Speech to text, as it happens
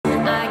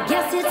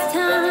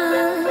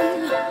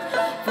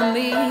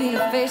me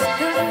to face the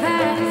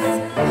facts.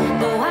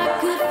 Though I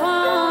could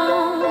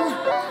fall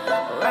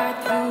right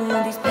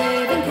through these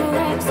paving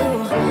cracks, so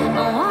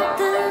I walk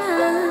the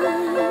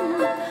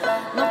line,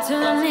 no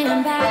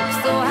turning back.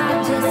 So I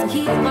just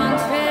keep on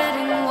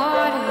treading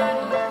water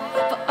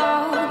for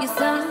all your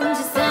sons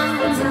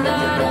and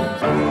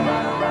daughters.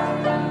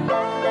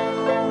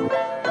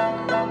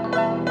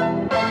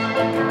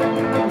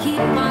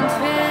 Keep on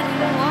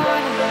treading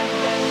water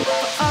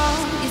for all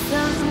your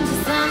sons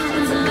and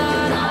daughters.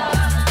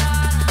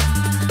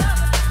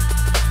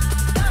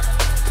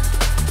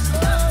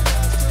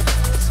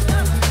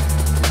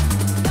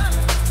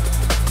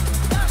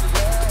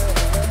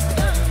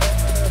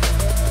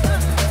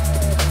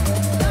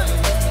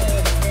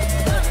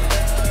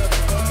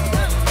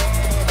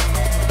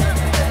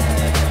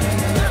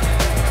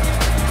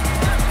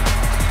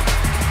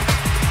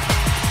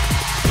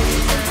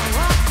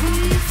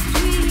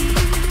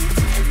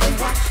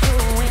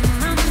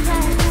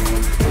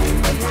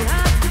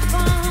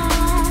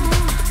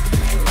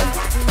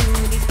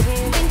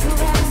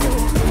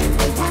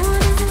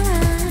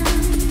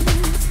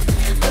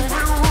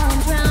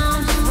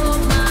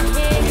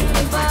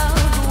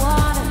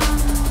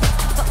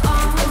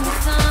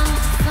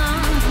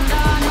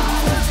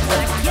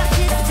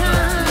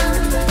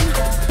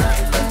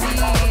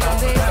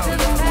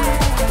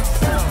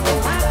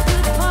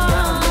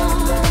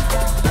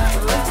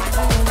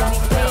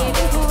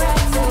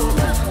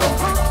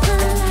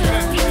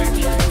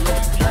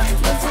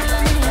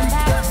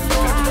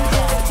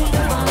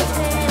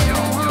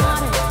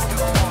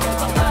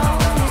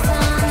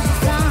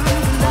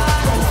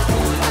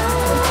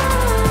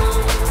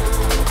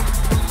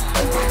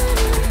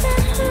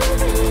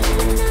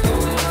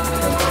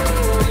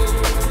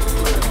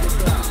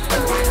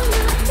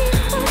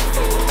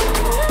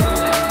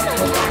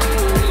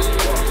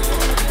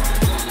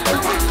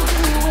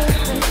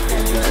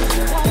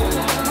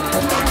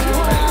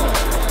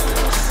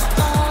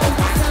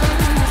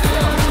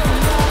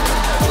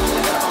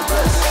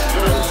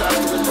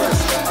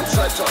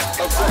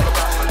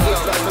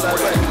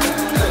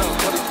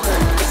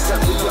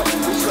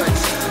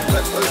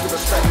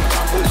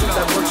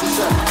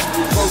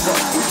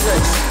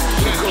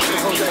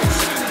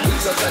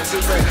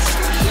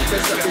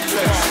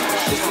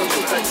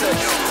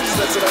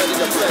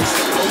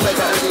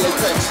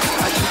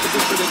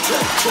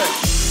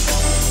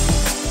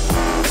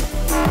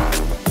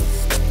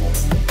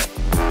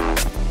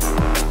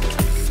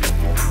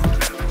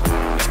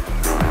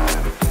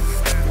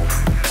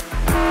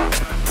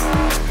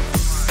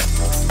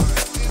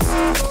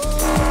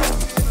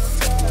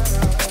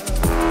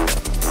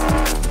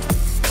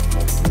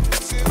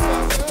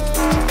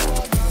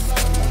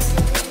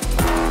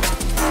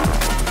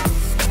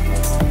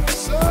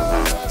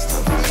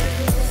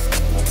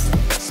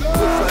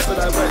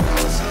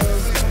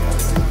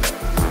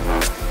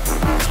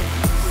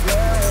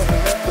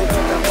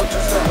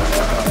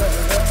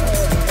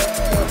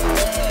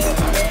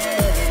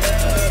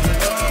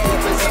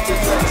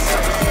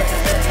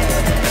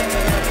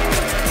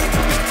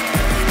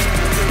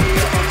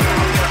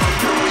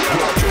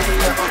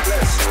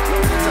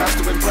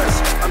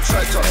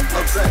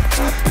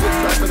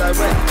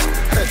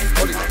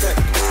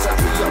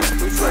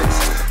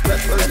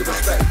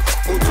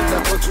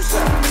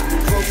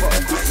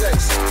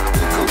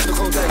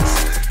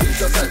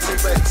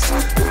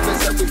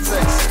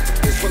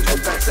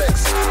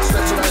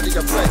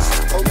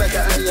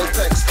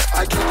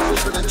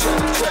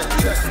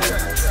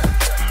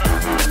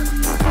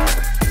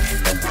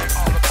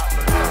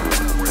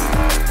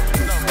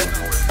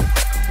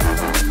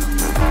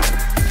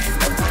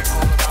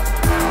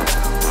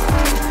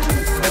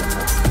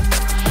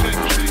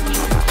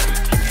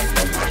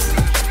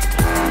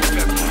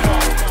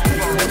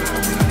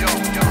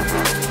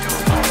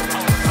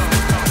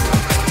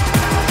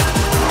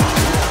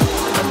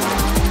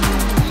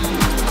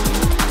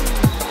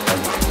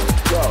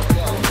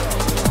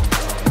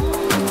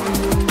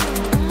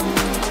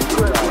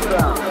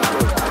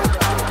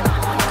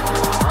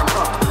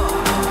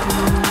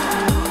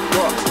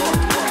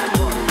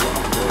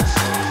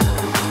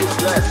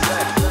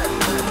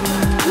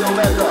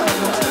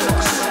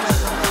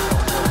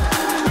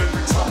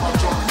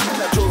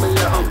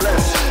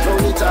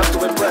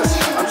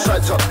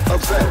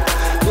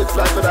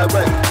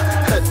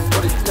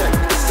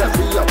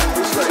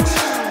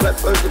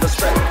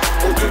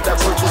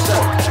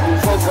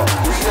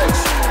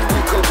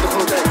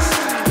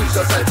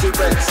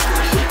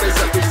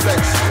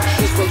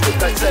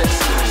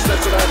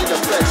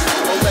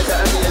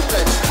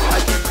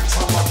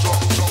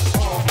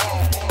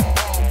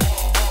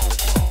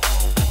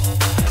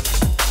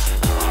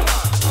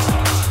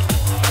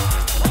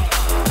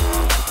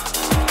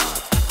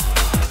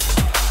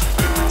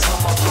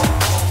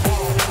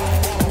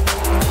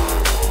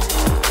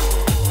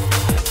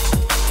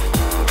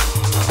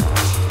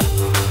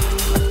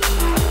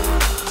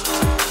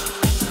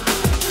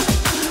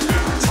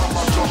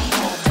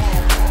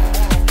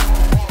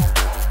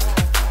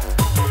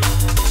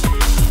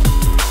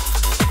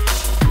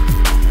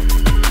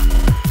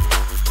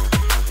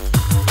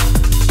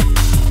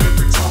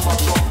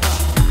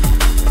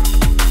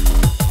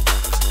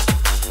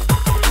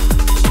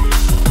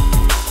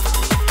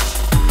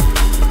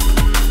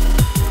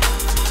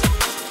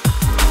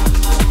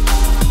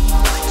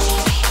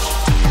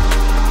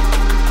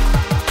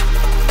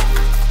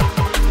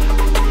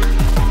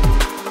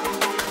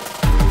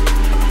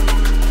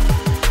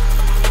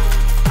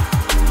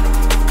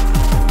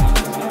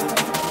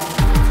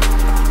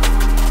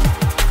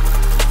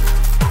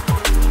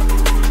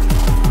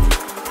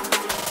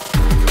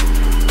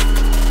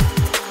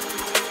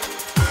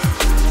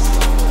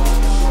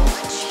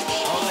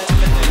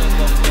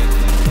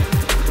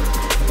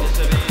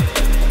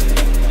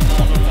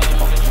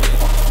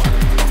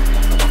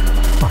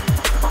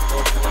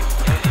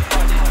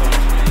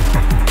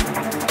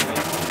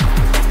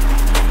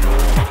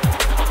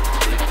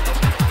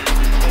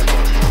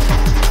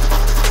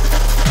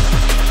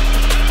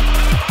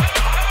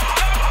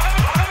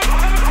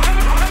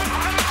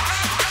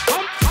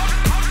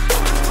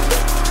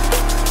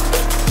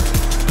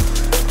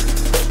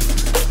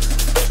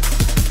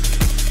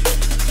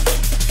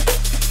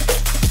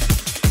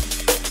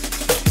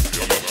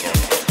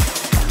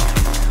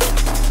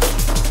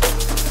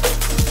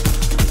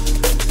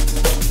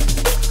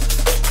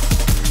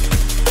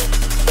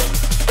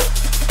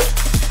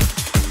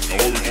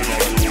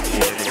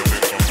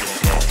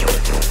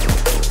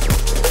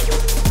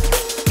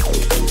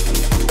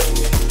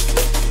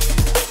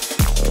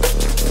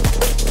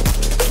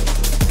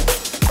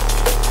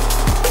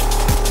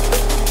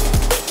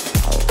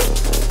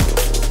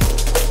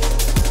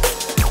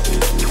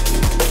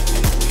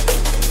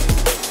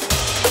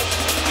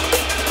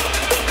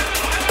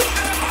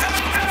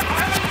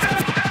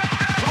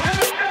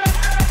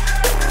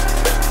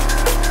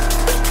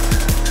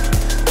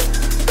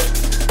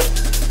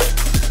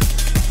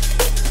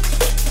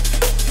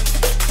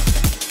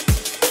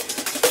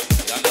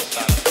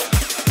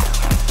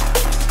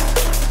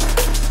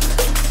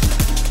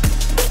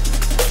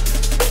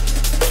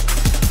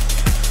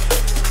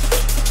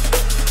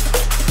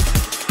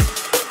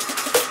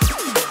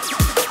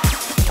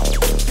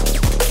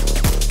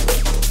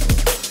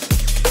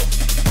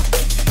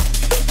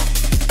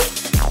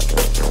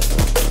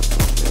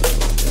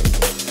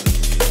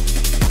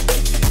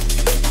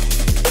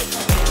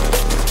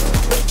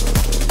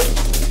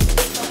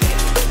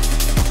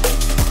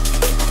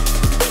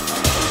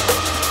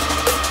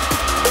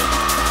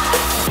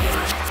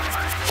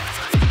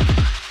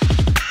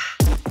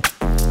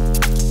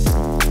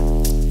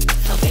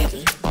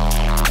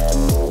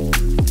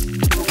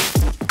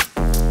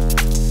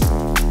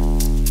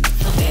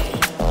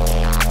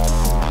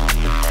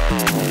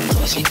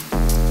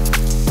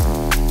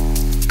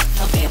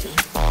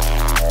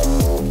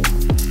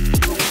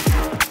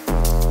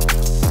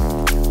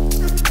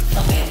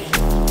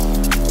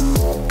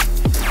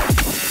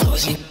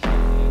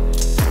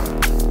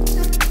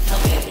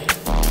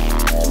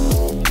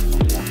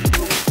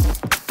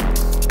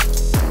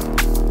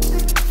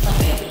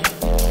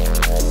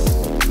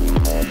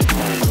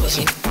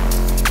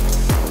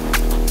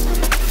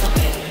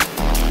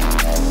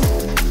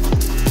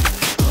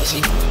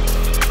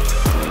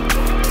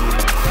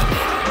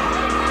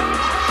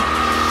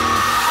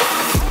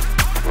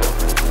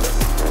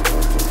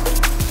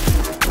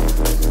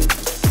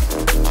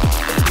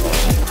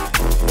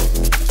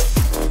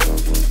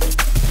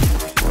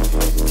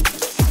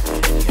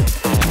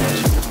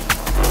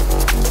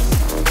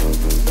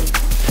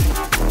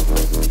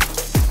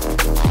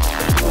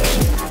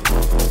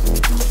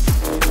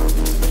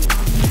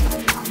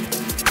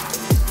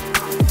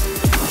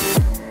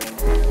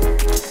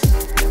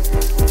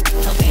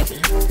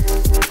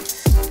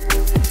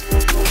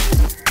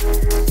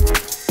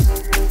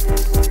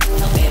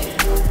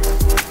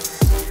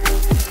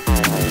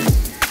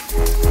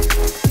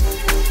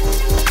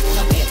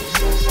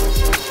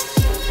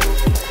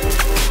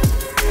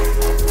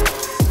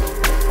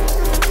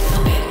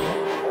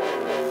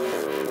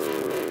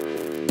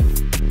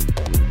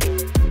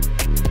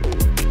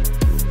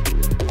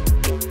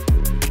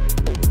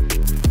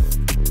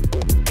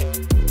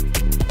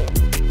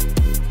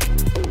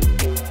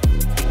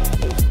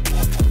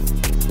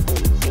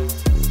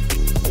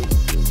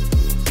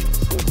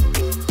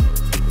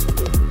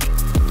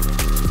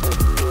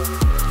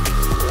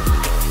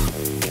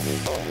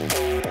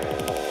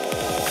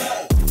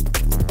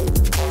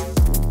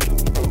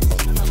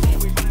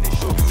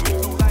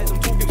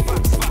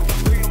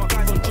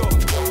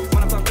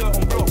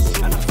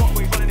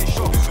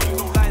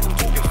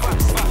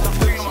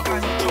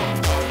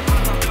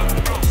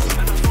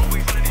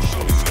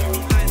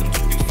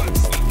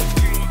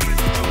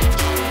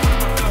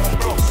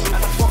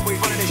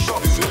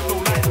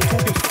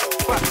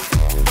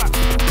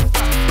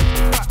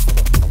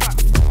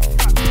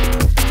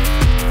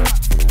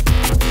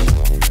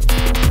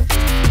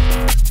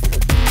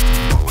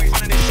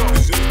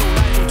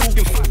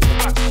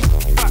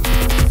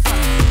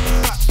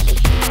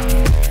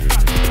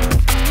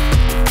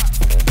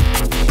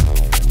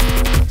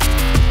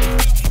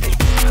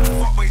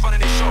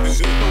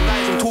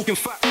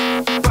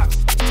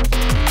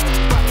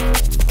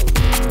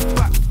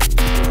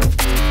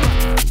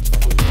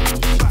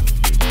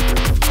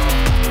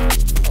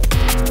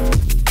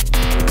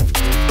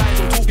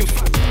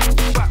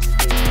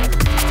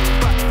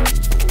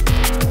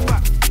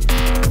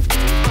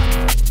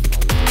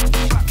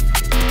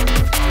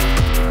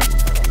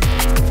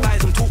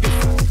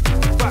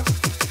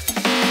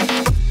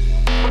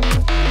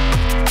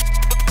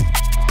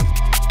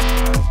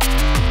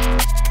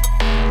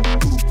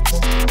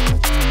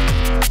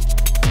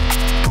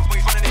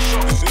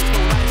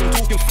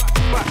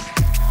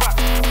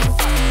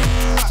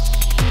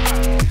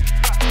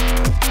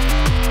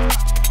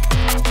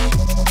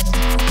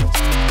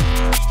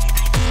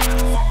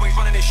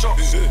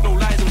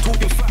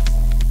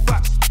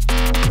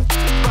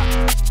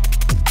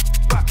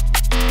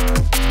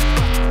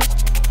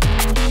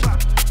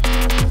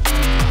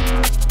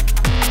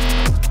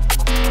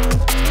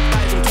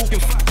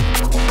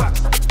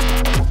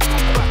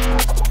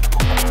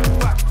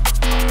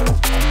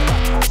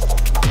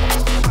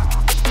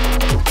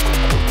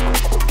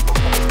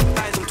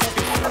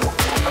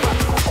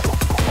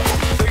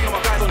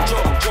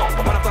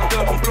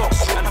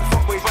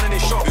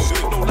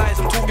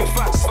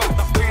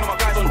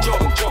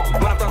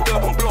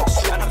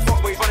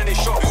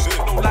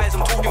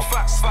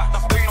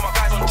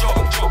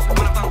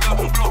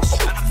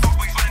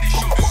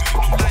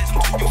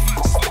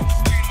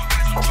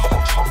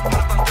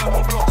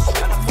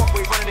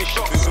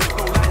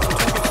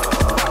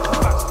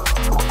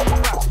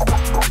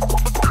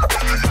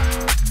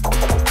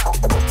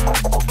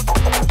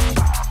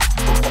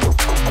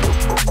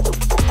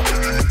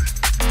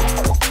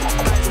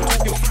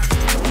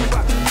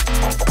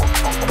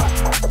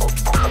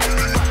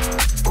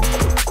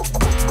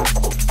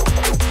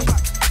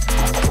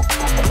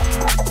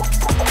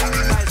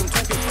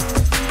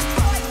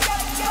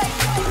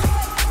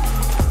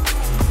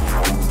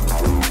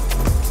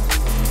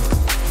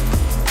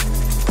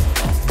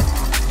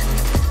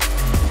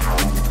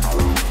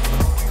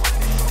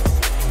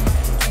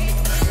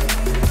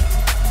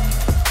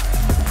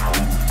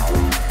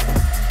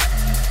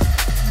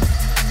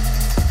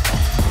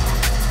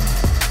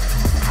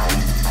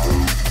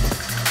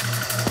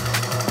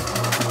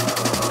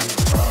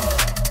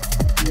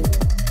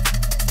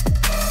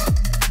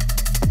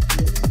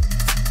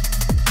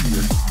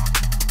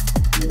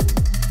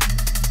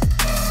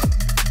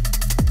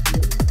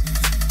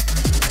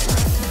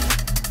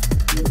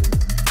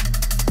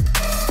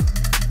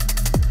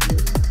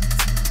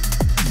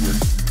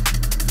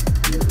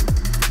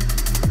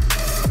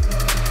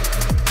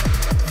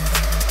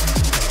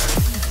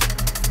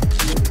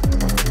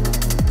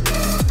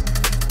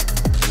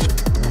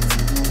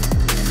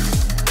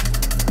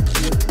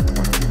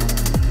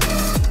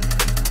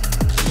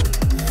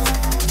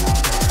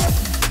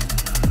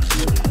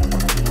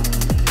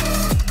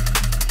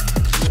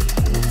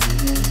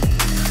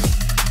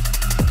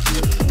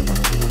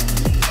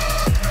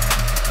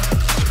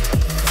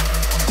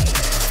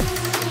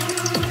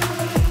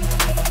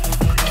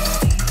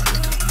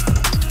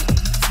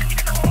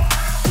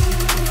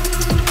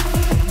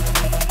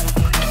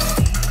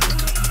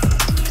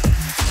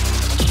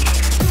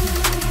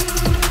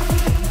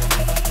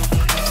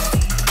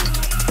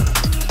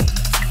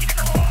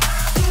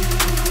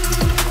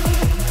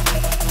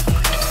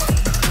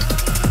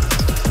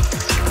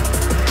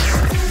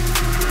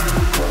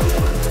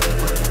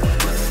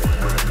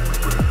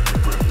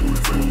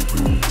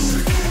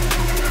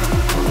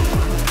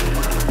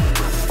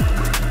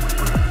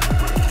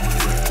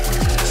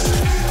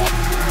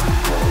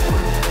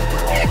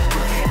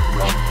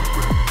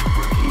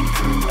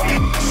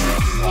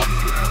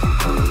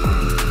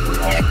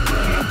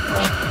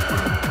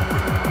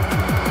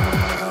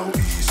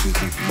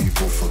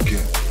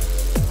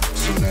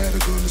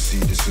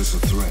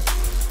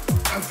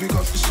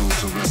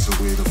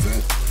 way the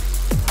vet.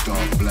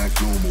 Dark black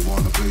normal,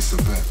 wanna place a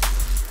bet.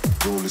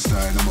 Roll this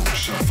dynamo,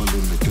 shuffle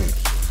in the deck.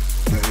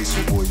 The ace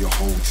will boy your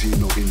whole team,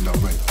 no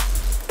indirect.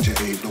 You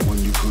ain't the one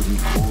you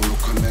couldn't call or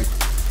collect.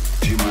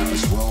 You might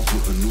as well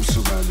put a noose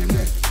around your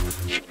neck.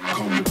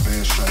 Come with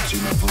bare straps,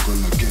 you're never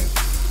gonna get.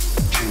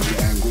 Change the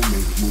angle,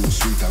 make moves,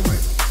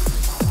 redirect.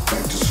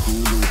 Back to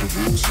school, all the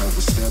rules have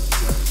a step.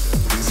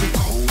 There's a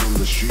cold on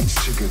the streets,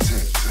 chick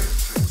attack.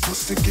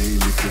 What's the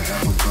game if you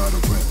haven't got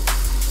a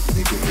rep?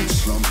 Nigga ain't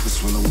slump,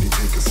 this will only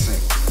take a sec.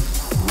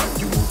 Right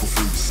you over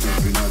before you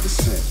stepping out the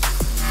set.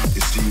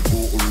 It's deep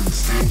water and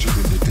there's danger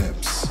in the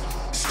depths.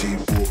 It's deep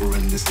water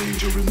and there's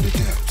danger in the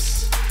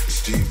depths.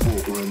 It's deep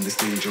water and there's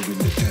danger in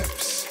the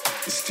depths.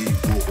 It's deep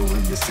water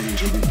and there's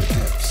danger in the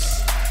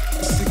depths.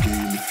 What's the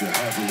game if you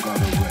haven't got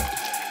a rep?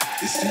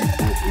 It's deep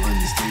water and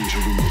there's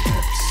danger in the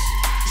depths.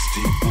 It's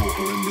deep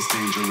water and there's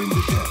danger in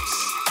the depths.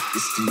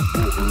 It's deep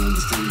water and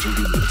there's danger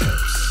in the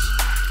depths.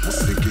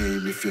 What's the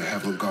game if you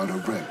haven't got a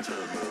rep?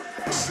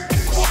 What's the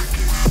game?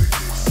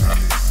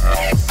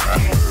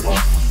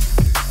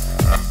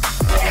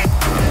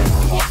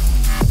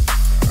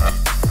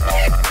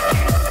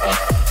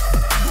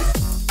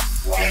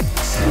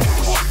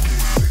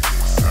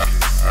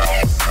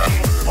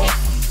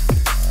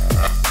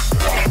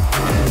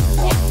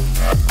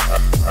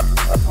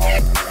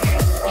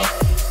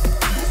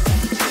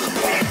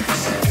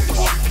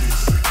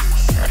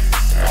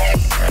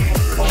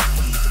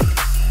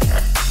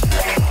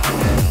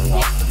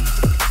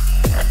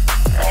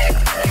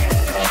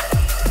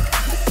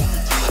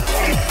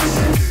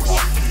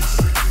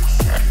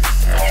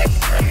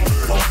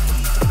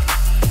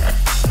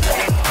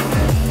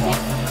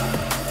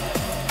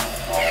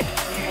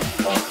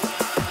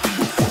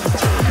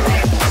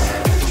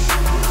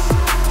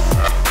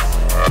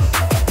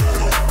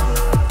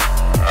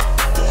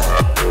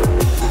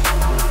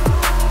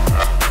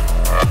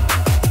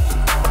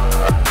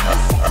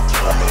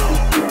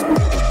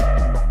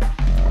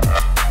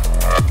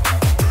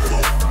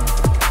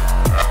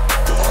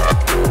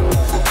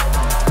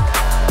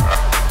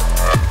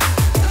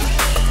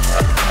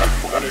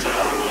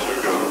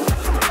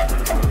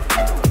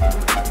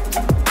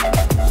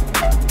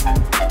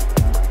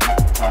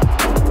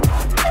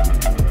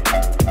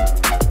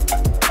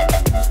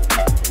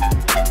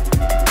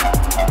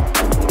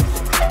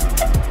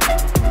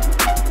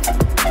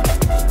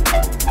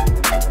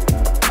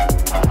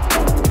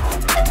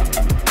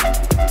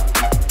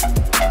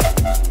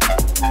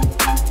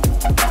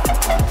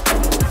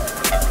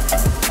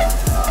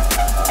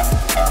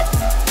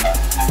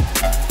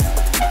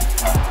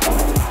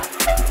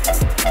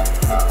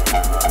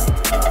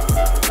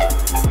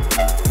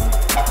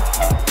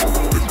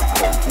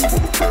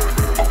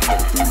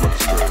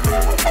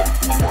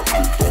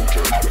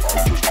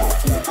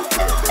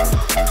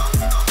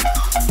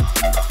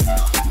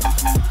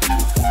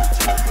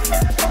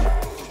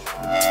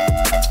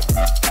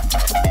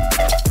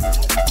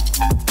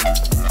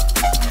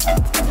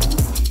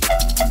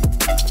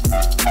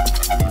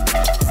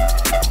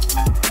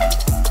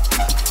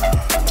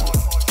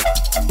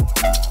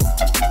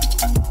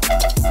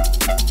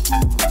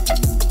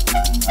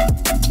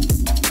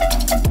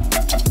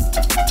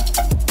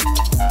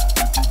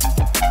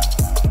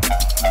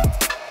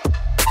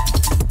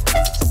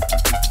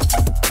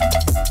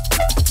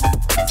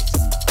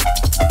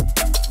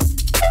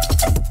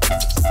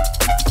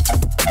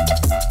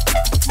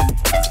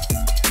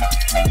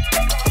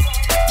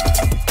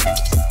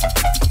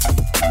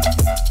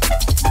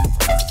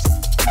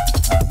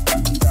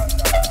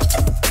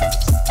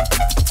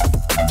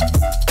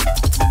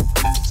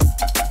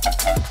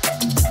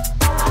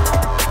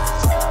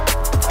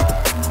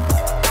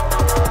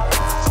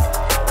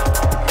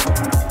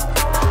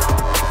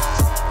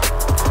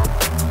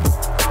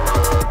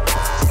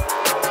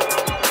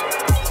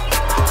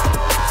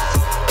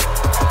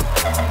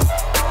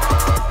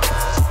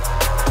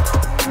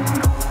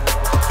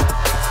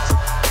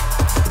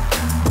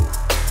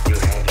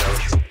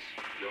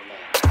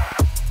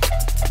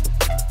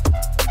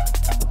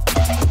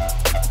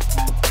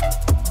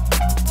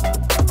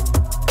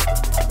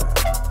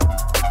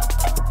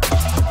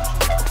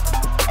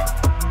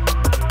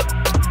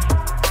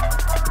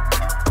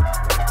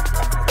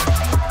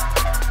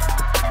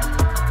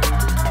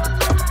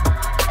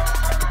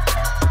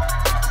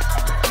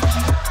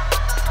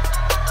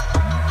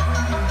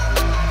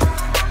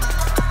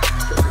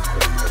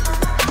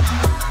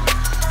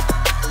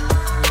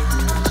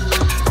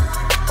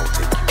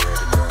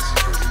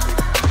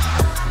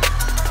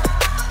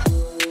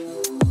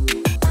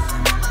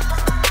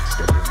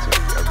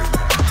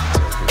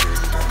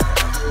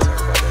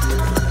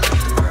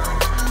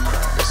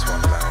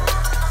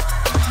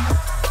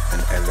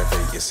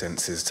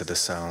 senses to the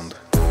sound.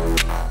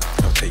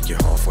 I'll take you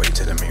halfway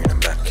to the moon and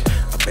back.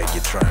 I beg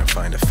you try and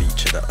find a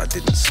feature that I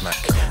didn't smack.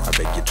 I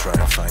beg you try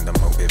and find a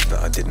motive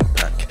that I didn't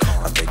pack.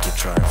 I beg you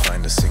try and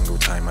find a single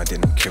time I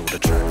didn't kill the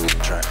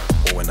track.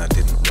 Or when I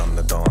didn't run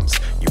the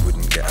dance. You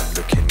wouldn't get a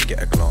look in,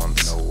 get a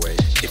glance. No way.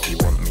 If you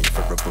want me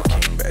for a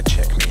booking, better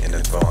check me in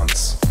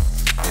advance.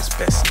 It's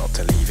best not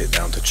to leave it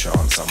down to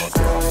chance. I'm a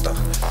grafter,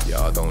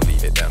 yeah, I don't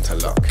leave it down to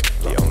luck.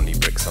 The only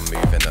bricks I'm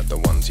moving are the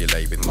ones you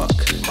lay with muck.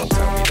 Don't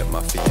tell me that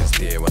my fee is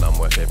dear when I'm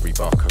worth every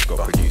buck. I've got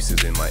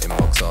producers in my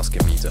inbox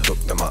asking me to hook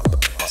them up.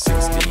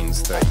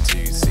 16s,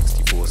 32s,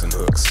 64s and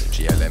hooks.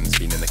 GLM's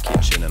been in the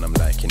kitchen and I'm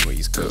liking what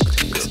he's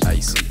cooked. It's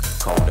icy,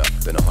 colder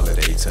than a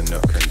holiday to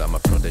Nook. And I'm a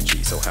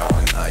prodigy, so how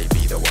can I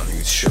be the one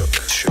who's shook?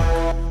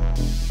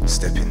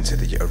 Step into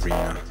the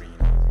arena,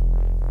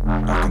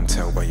 I can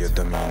tell by your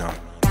demeanor.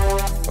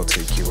 I'll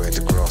take you where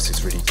the grass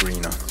is really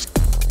greener,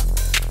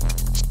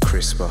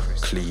 crisper,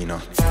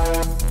 cleaner.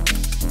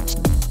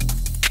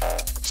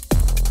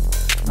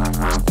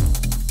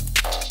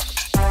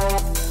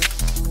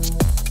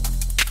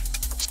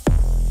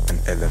 And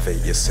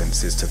elevate your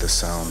senses to the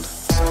sound.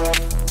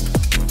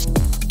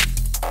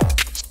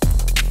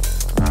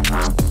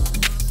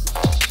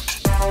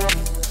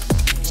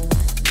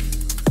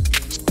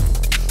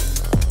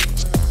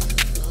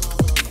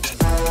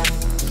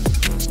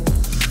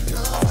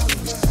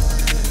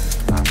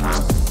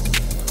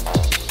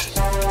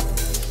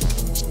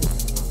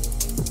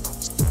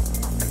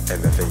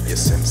 Elevate your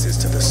senses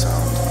to the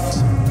sound.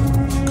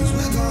 'Cause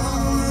we're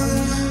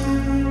gone.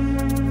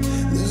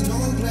 There's no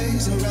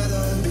place I'd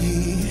rather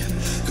be.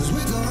 'Cause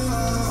we're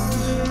gone.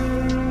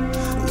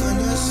 When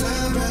you're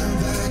staring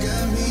back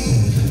at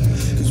me.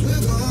 'Cause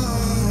we're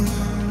gone.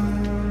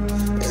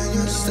 And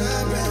you're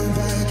staring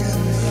back at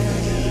me.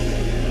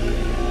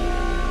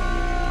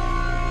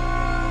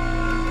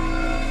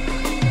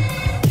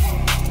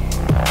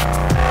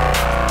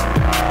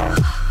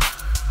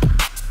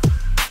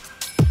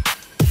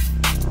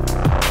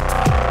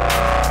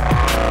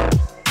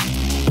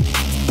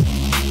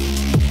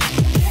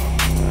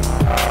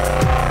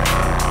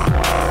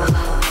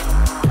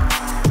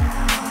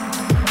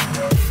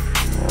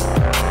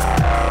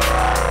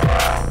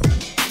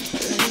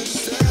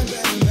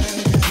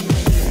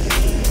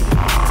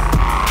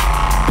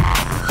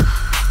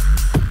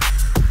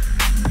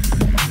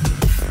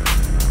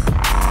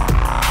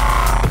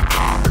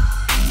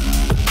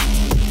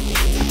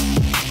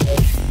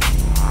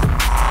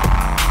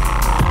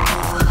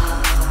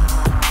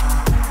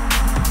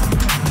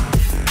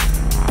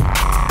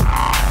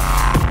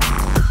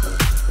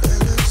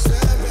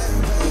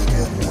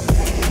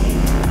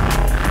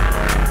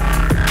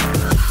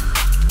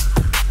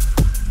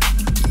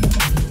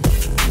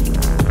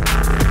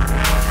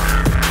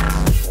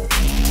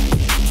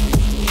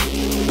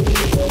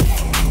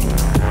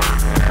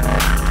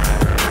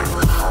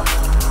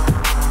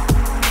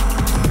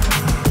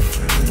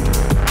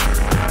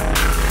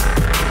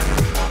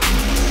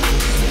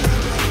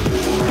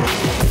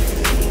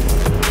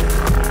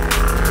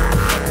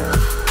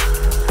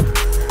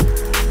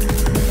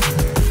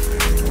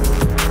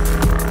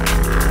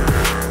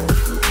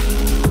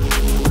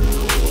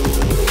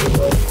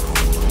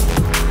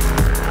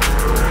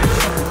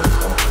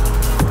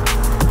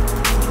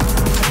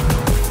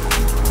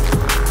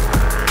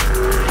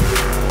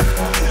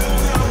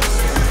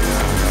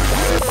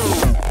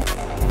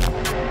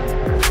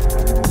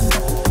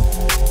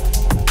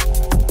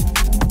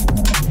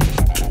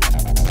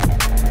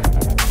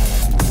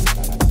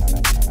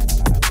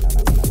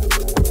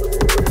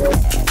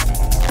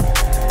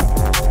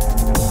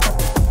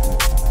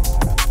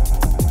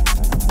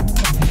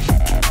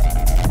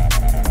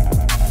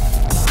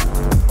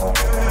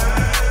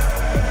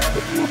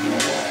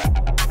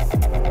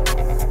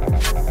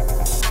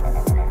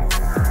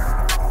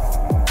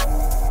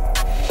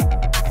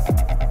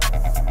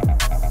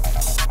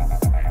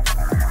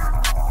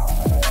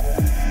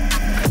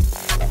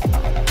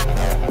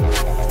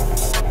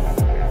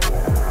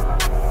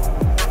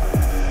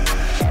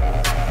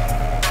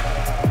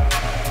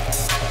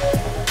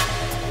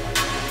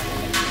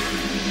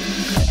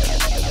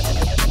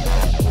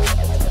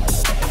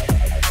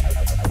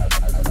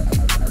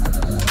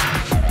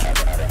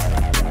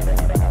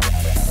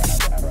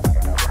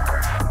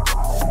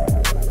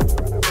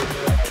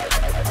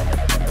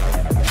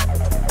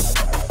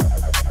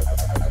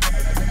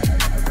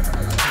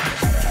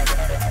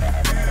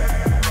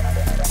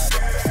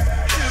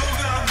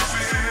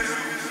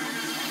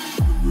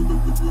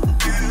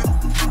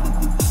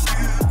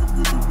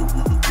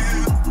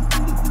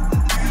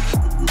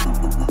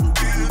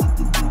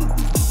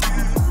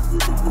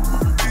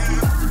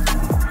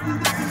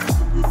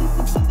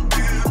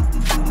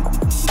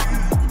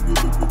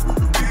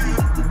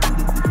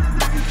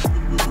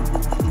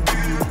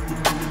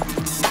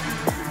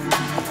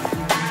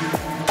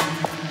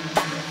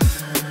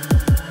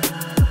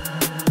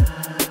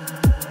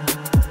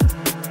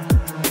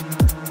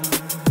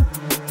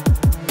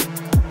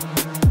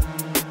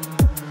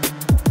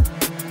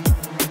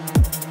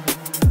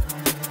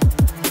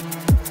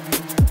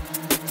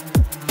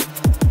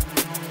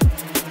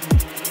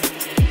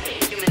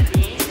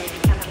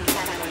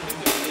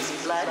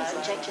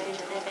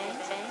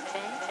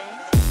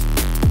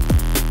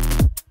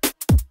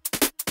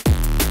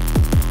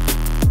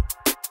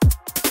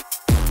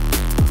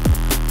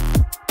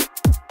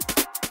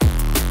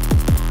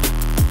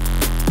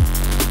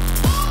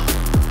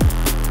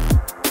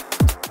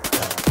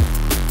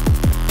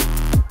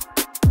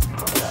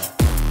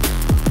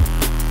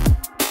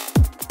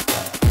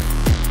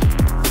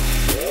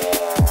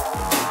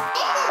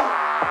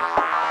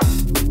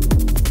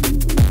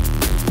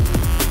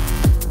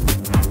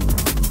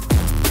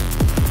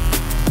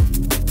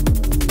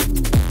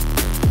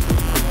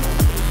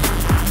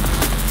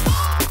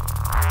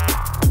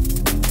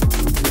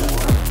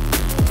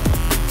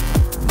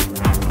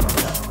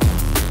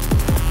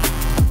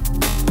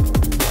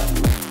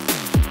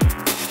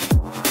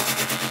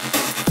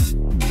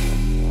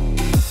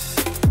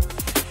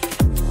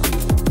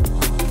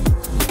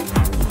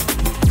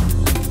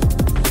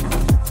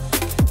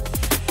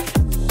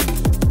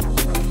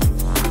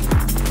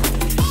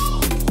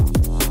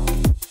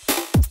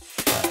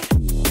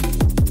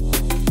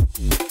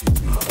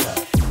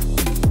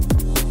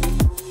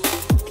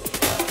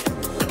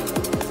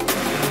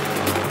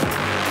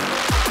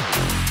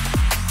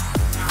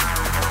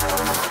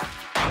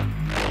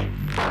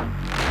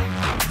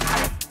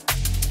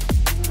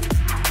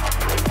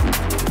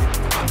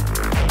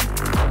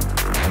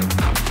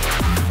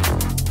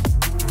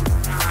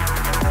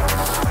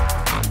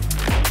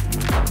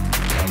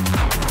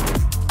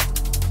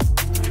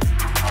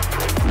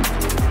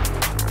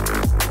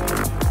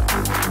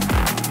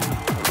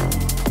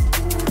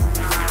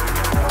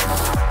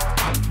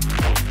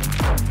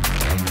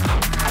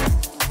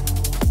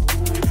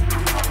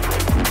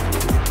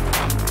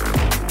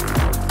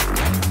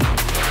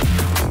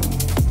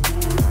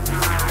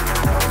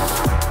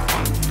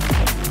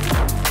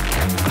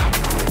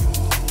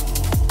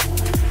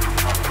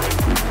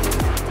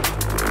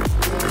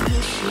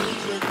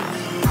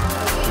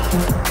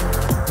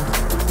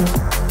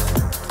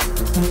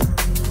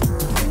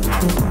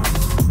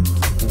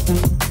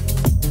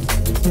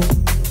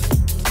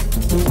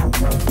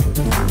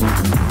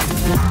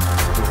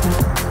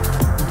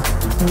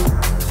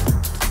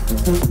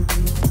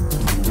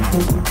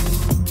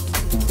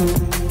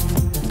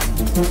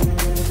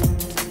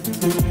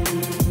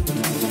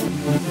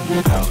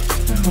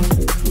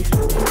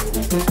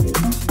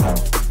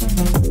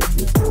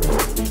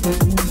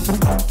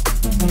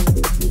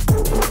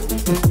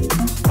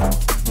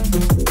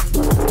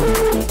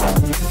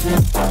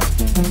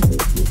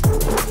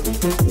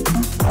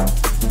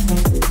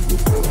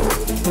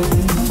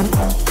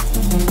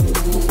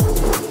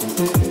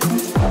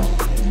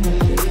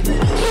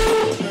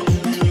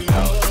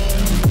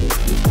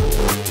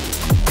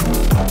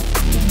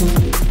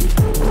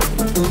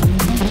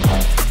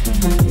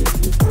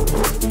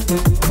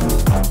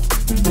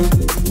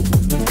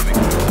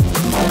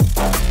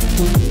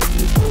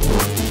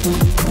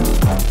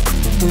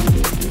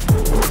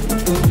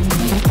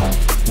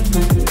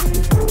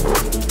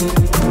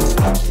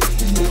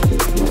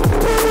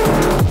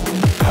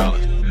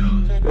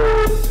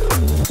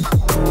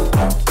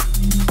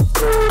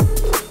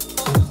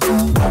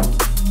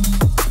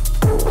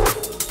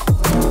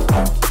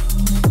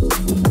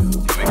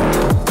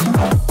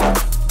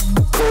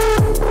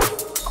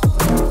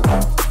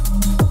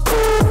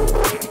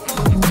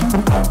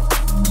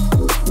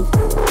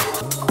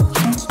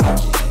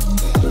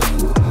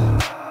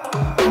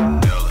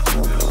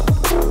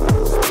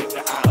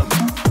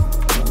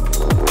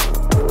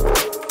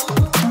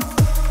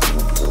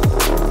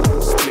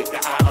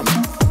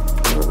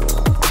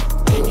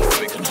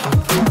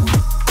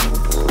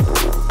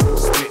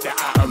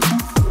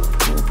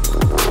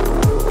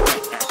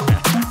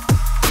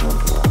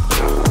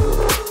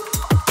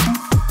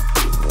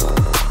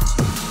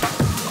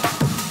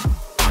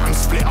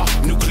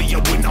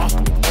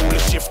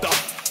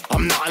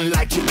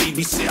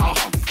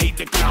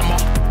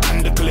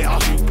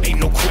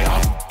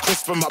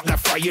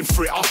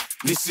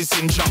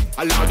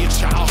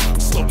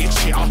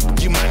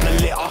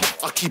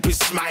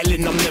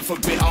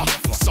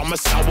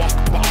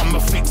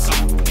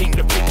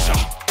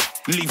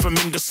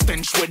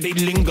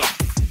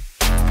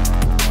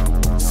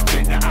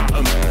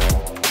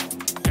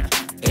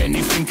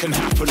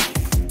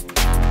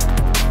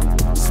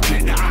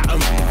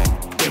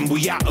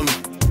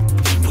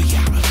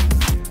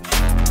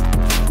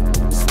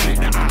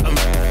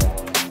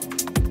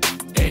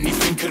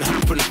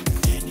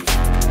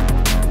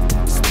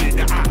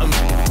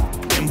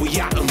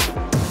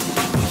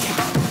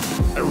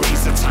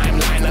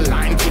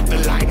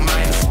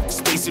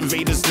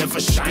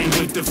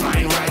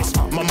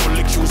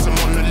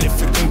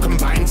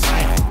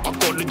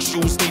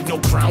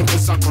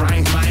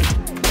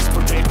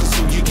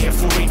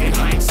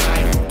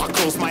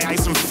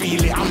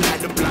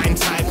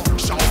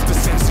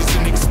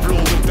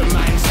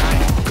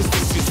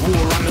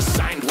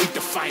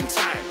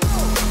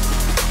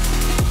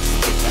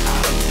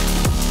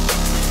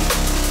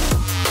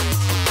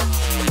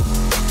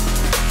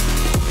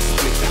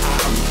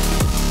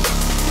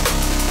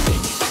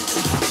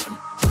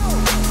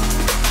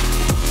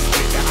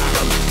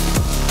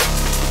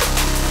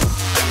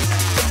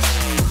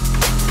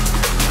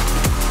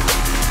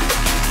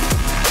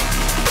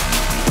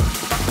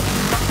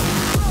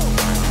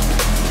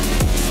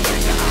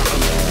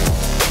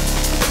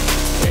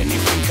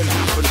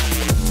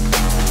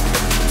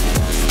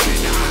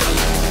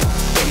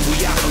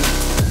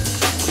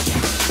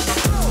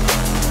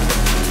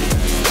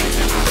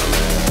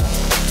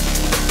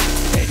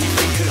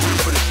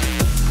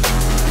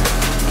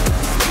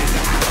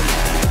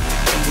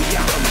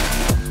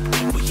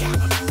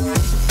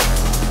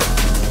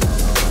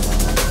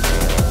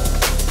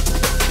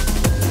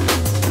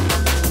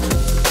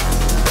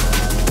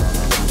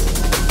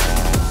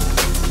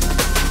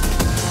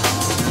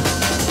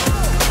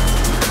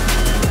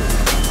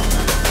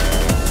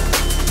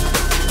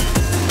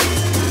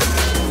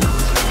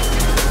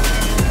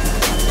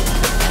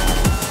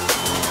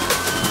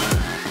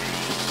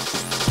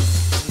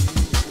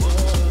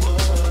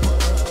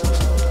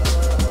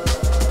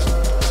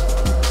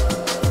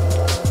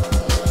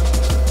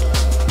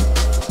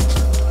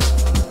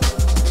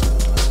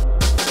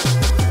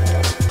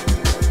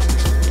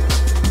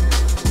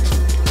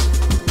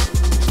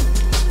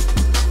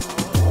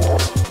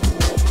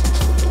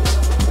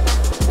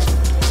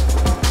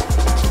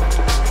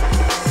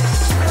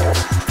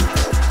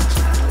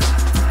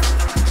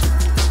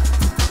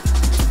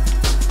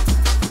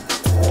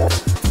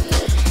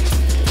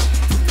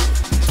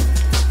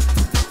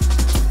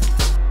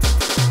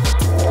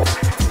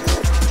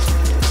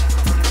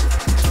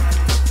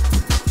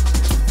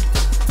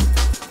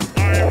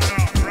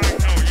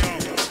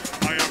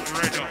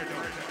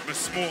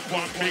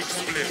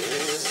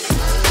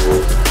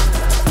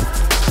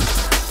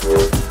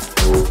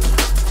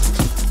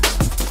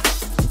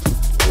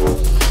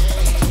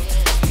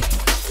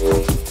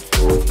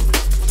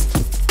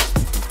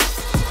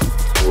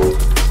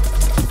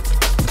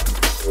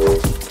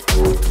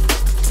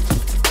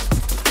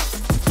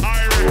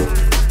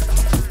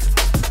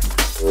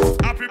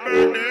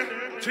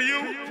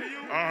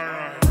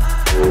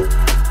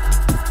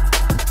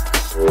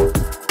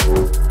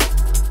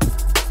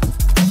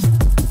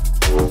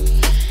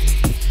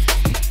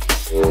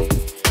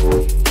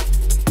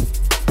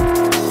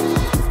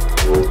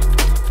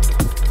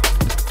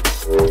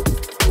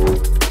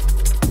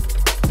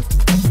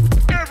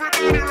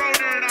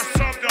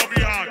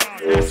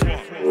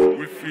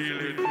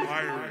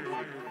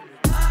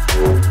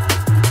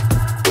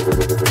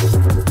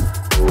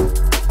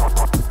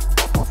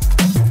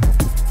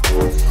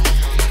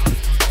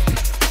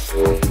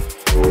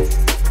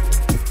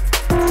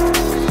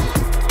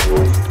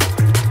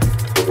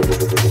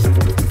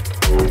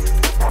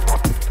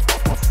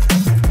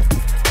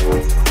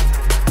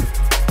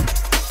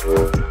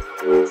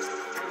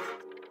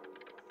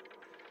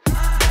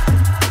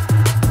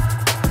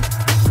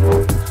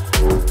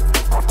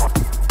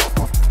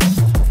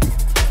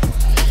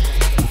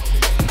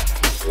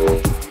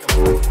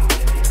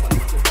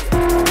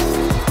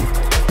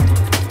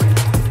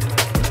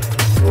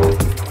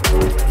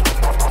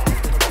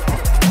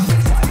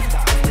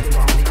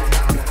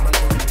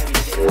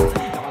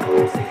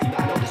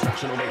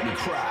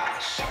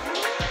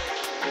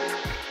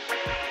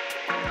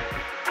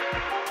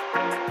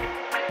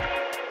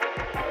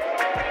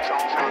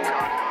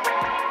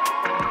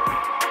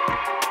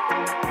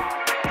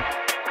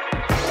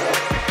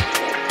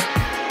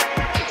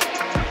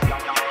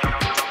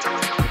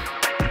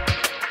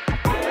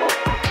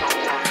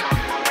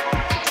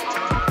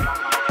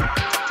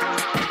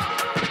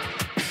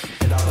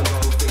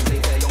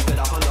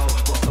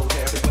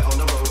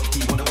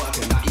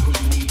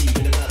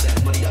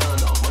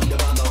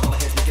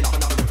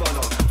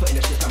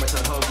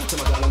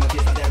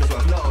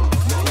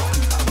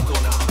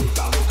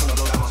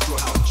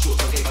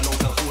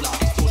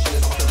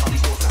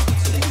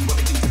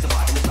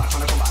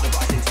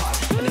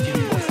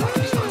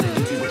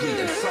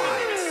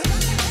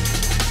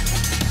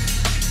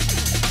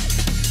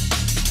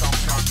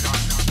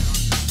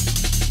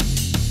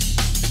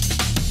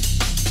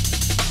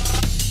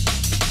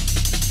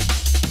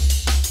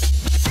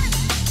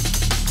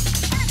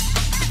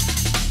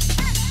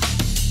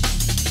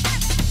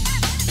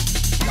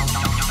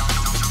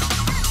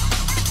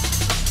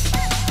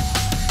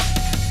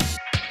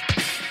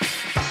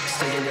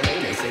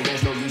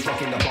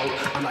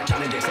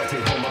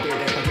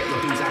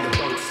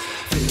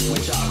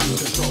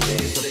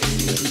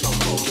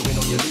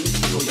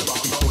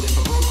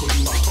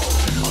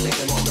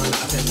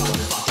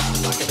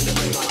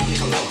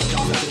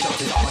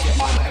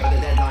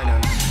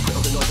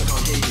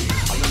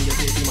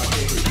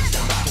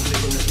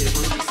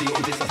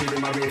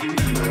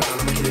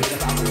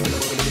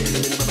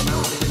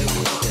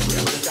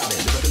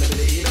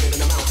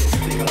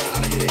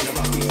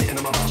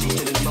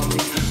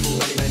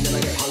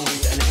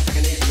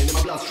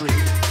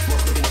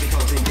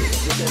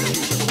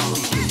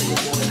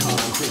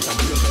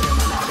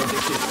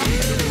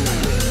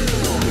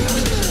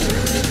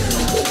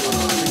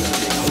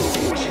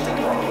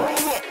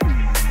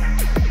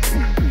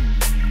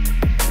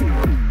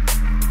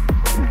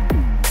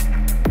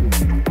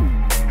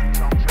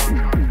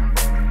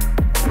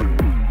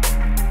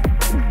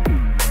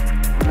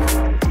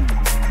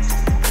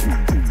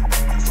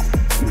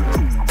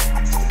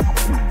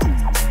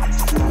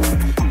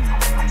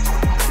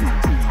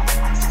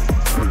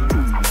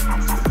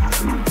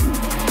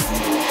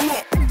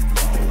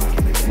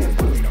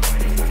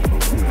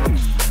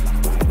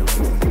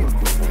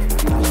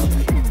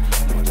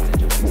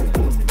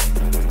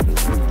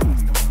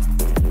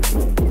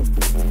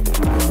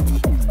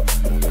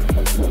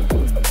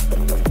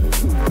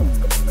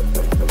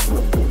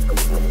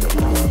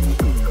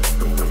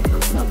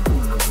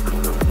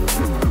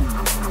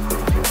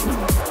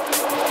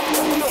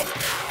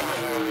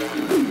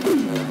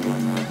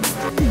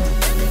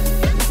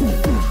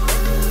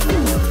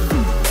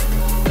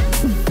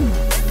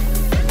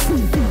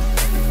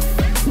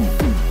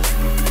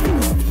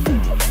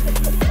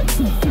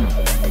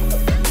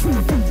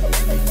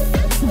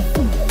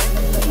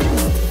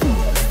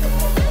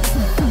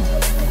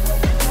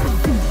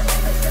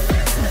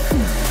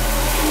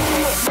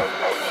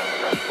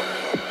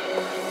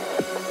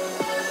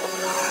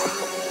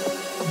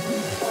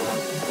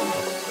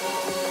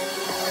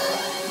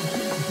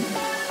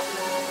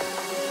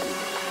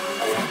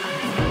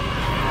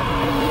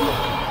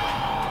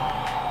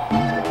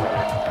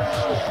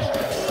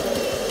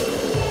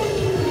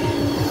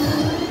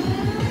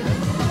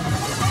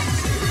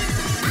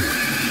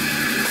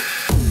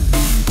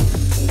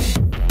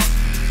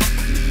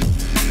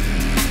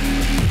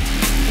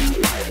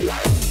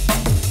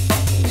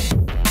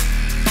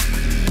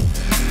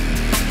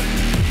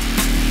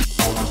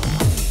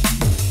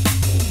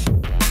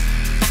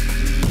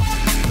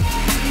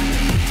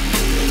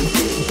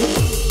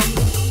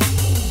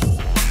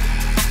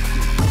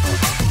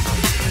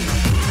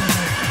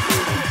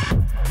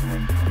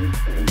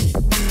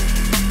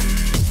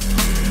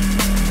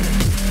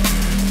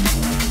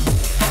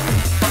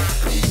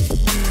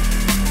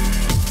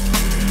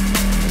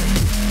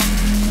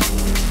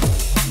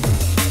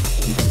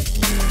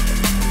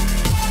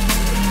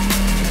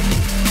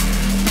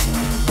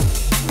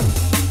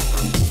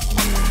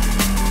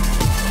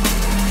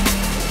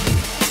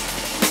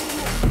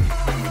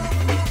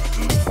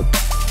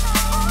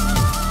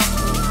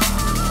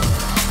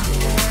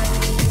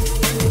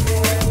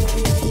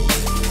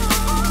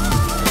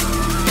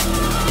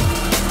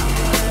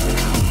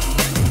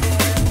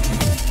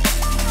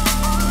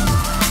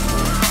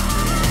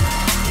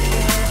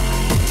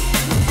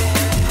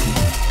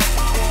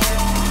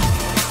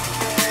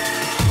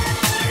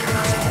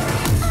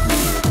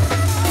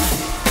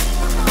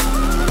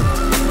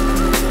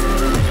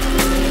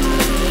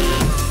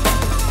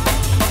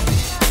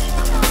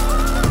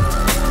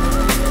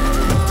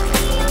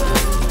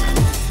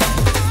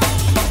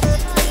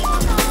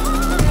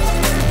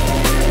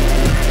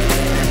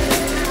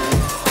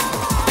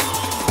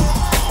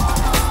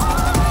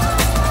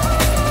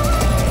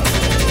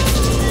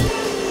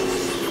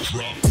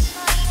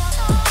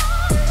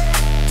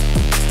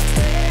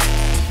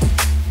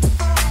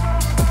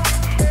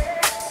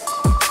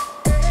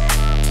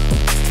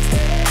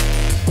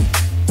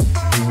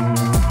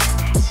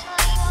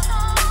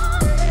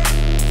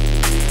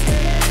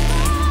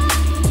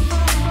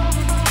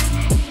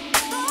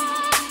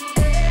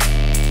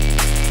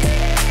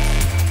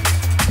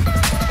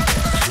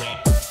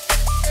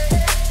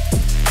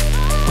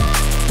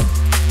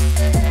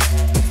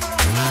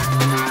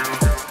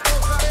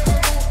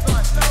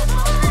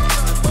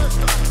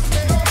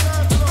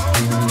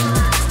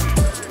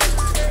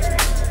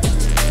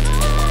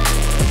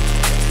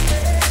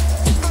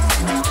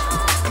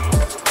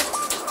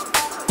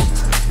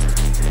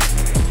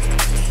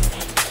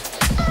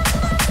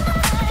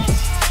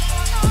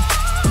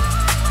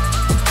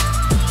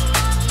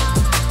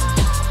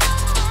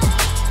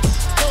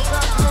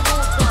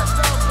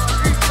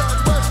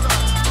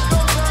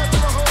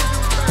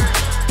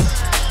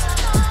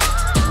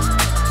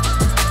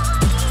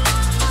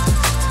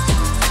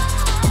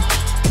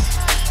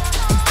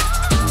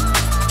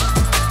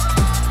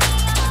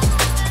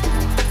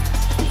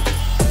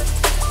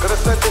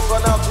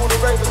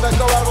 ravers that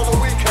go out on the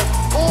weekend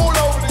all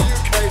over the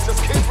UK. Just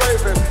keep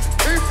raving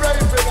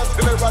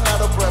until they run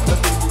out of breath and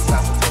leave these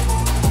assassins.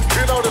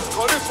 You know this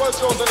score. This one's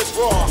yours and it's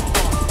raw.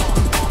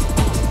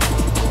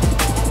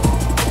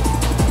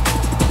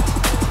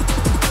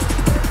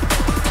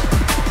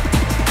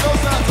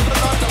 Goes out to the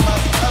London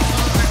man,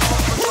 absolutely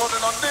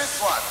controlling on this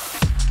one.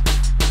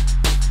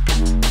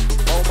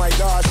 Oh my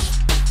gosh.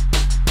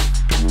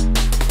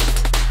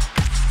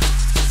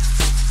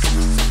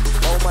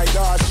 Oh my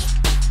gosh.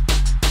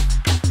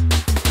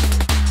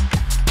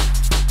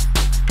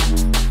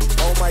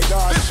 Oh my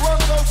gosh. This one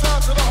goes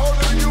out to the whole of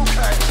the UK.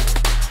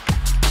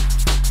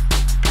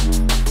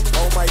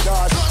 Oh my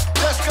gosh.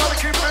 Just gotta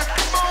keep it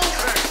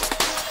moving.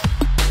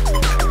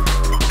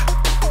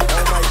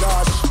 Oh my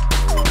gosh.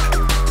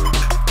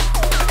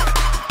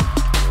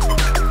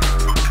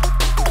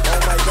 Oh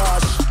my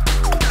gosh.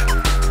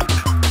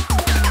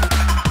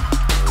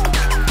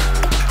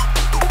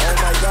 Oh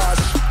my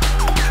gosh.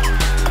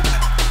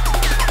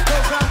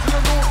 Goes out to the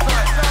north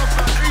side, south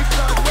side, east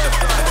side, west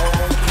side. Oh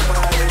my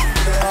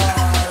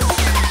gosh.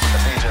 A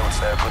DJ would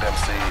say a good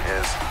MC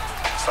is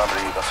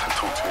somebody who doesn't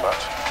talk too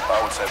much. I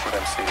would say a good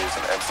MC is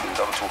an MC who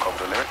doesn't talk over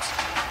the lyrics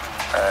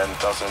and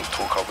doesn't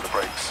talk over the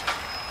breaks.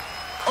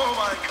 Oh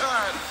my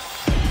God.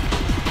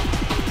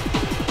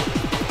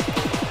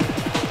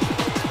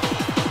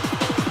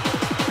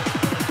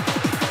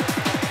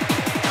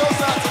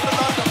 Goes out to the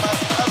London man,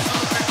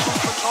 absolutely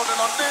controlling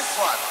on this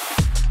one.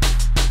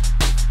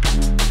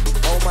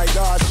 Oh my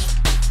gosh.